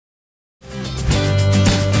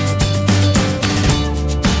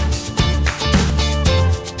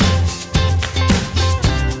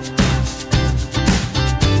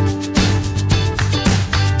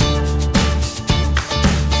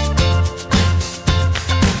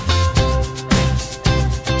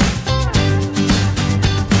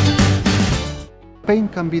Pain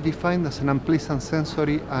can be defined as an unpleasant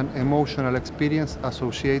sensory and emotional experience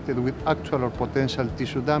associated with actual or potential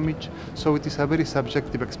tissue damage, so it is a very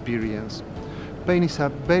subjective experience. Pain is a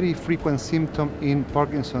very frequent symptom in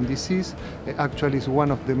Parkinson's disease. Actually, it's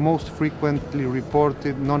one of the most frequently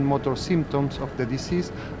reported non-motor symptoms of the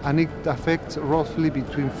disease, and it affects roughly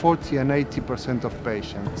between 40 and 80% of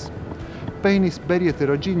patients. Pain is very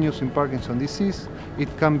heterogeneous in Parkinson's disease. It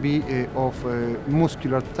can be of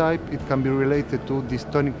muscular type, it can be related to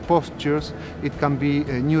dystonic postures, it can be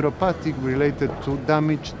neuropathic, related to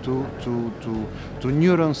damage to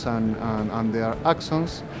neurons and their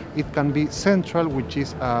axons. It can be central, which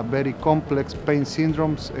is a very complex pain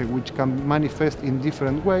syndromes which can manifest in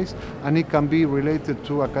different ways, and it can be related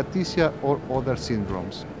to akathisia or other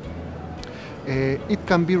syndromes. It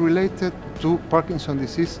can be related to Parkinson's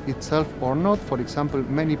disease itself or not. For example,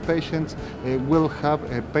 many patients will have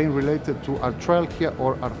pain related to arthralgia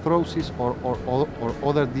or arthrosis or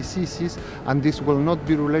other diseases, and this will not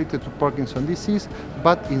be related to Parkinson's disease,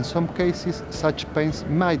 but in some cases such pains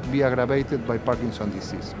might be aggravated by Parkinson's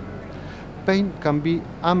disease. Pain can be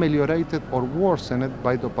ameliorated or worsened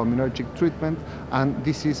by dopaminergic treatment, and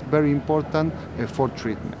this is very important for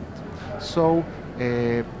treatment. So,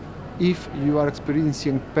 if you are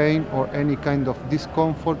experiencing pain or any kind of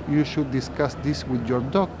discomfort, you should discuss this with your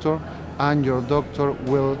doctor, and your doctor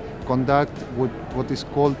will conduct what is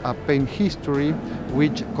called a pain history,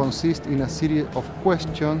 which consists in a series of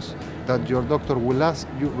questions that your doctor will ask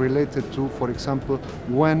you related to, for example,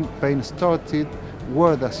 when pain started,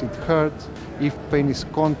 where does it hurt, if pain is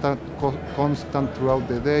constant throughout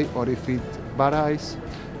the day or if it varies,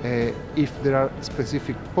 if there are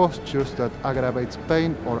specific postures that aggravates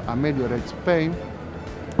pain or ameliorates pain,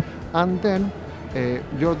 and then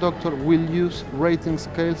your doctor will use rating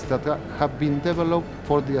scales that have been developed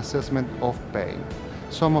for the assessment of pain.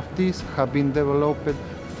 Some of these have been developed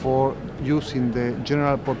for use in the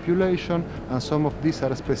general population, and some of these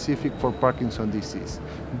are specific for Parkinson's disease.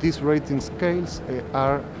 These rating scales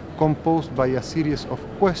are composed by a series of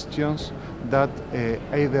questions that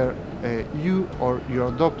either you or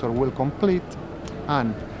your doctor will complete,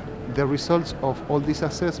 and the results of all this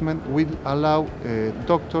assessment will allow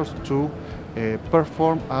doctors to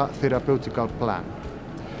perform a therapeutical plan.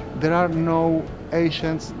 There are no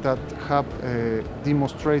agents that have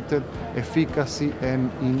demonstrated efficacy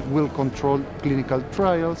and in well-controlled clinical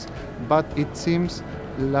trials, but it seems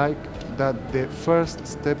like that the first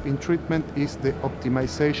step in treatment is the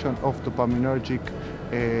optimization of dopaminergic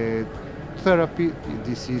therapy.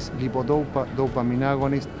 This is levodopa, dopamine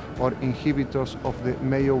agonist, or inhibitors of the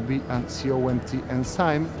MAO-B and COMT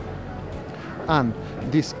enzyme. And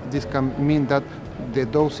this can mean that the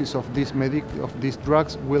doses of these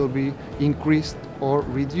drugs will be increased or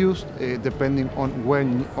reduced depending on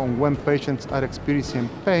when patients are experiencing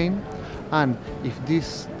pain. And if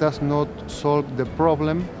this does not solve the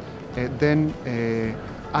problem, then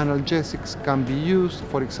analgesics can be used,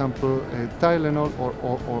 for example, Tylenol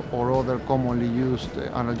or other commonly used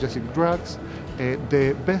analgesic drugs.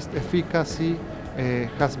 The best efficacy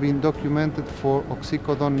has been documented for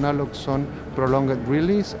oxycodone naloxone prolonged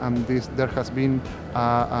release, and there has been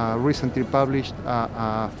recently published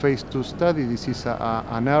a phase 2 study. This is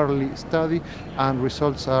an early study, and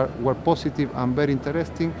results were positive and very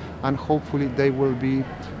interesting, and hopefully they will be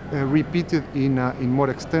repeated in more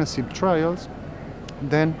extensive trials.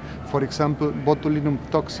 Then, for example, botulinum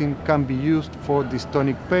toxin can be used for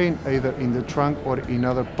dystonic pain, either in the trunk or in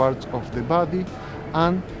other parts of the body,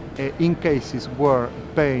 and in cases where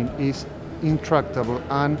pain is intractable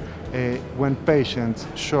and when patients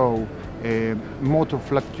show motor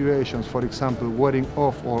fluctuations, for example, wearing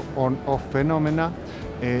off or on-off phenomena,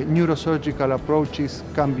 neurosurgical approaches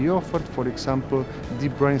can be offered, for example,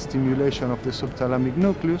 deep brain stimulation of the subthalamic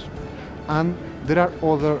nucleus. And there are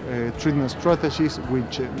other treatment strategies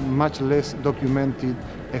which much less documented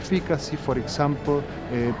efficacy, for example,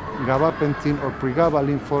 gabapentin or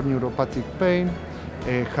pregabalin for neuropathic pain.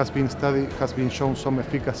 Has been shown some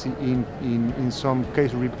efficacy in some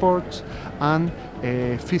case reports, and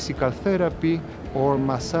physical therapy or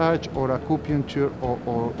massage or acupuncture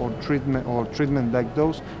or treatment like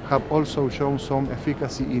those have also shown some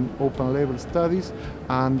efficacy in open label studies,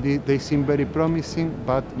 and they seem very promising,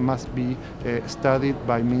 but must be studied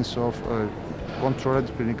by means of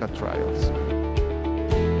controlled clinical trials.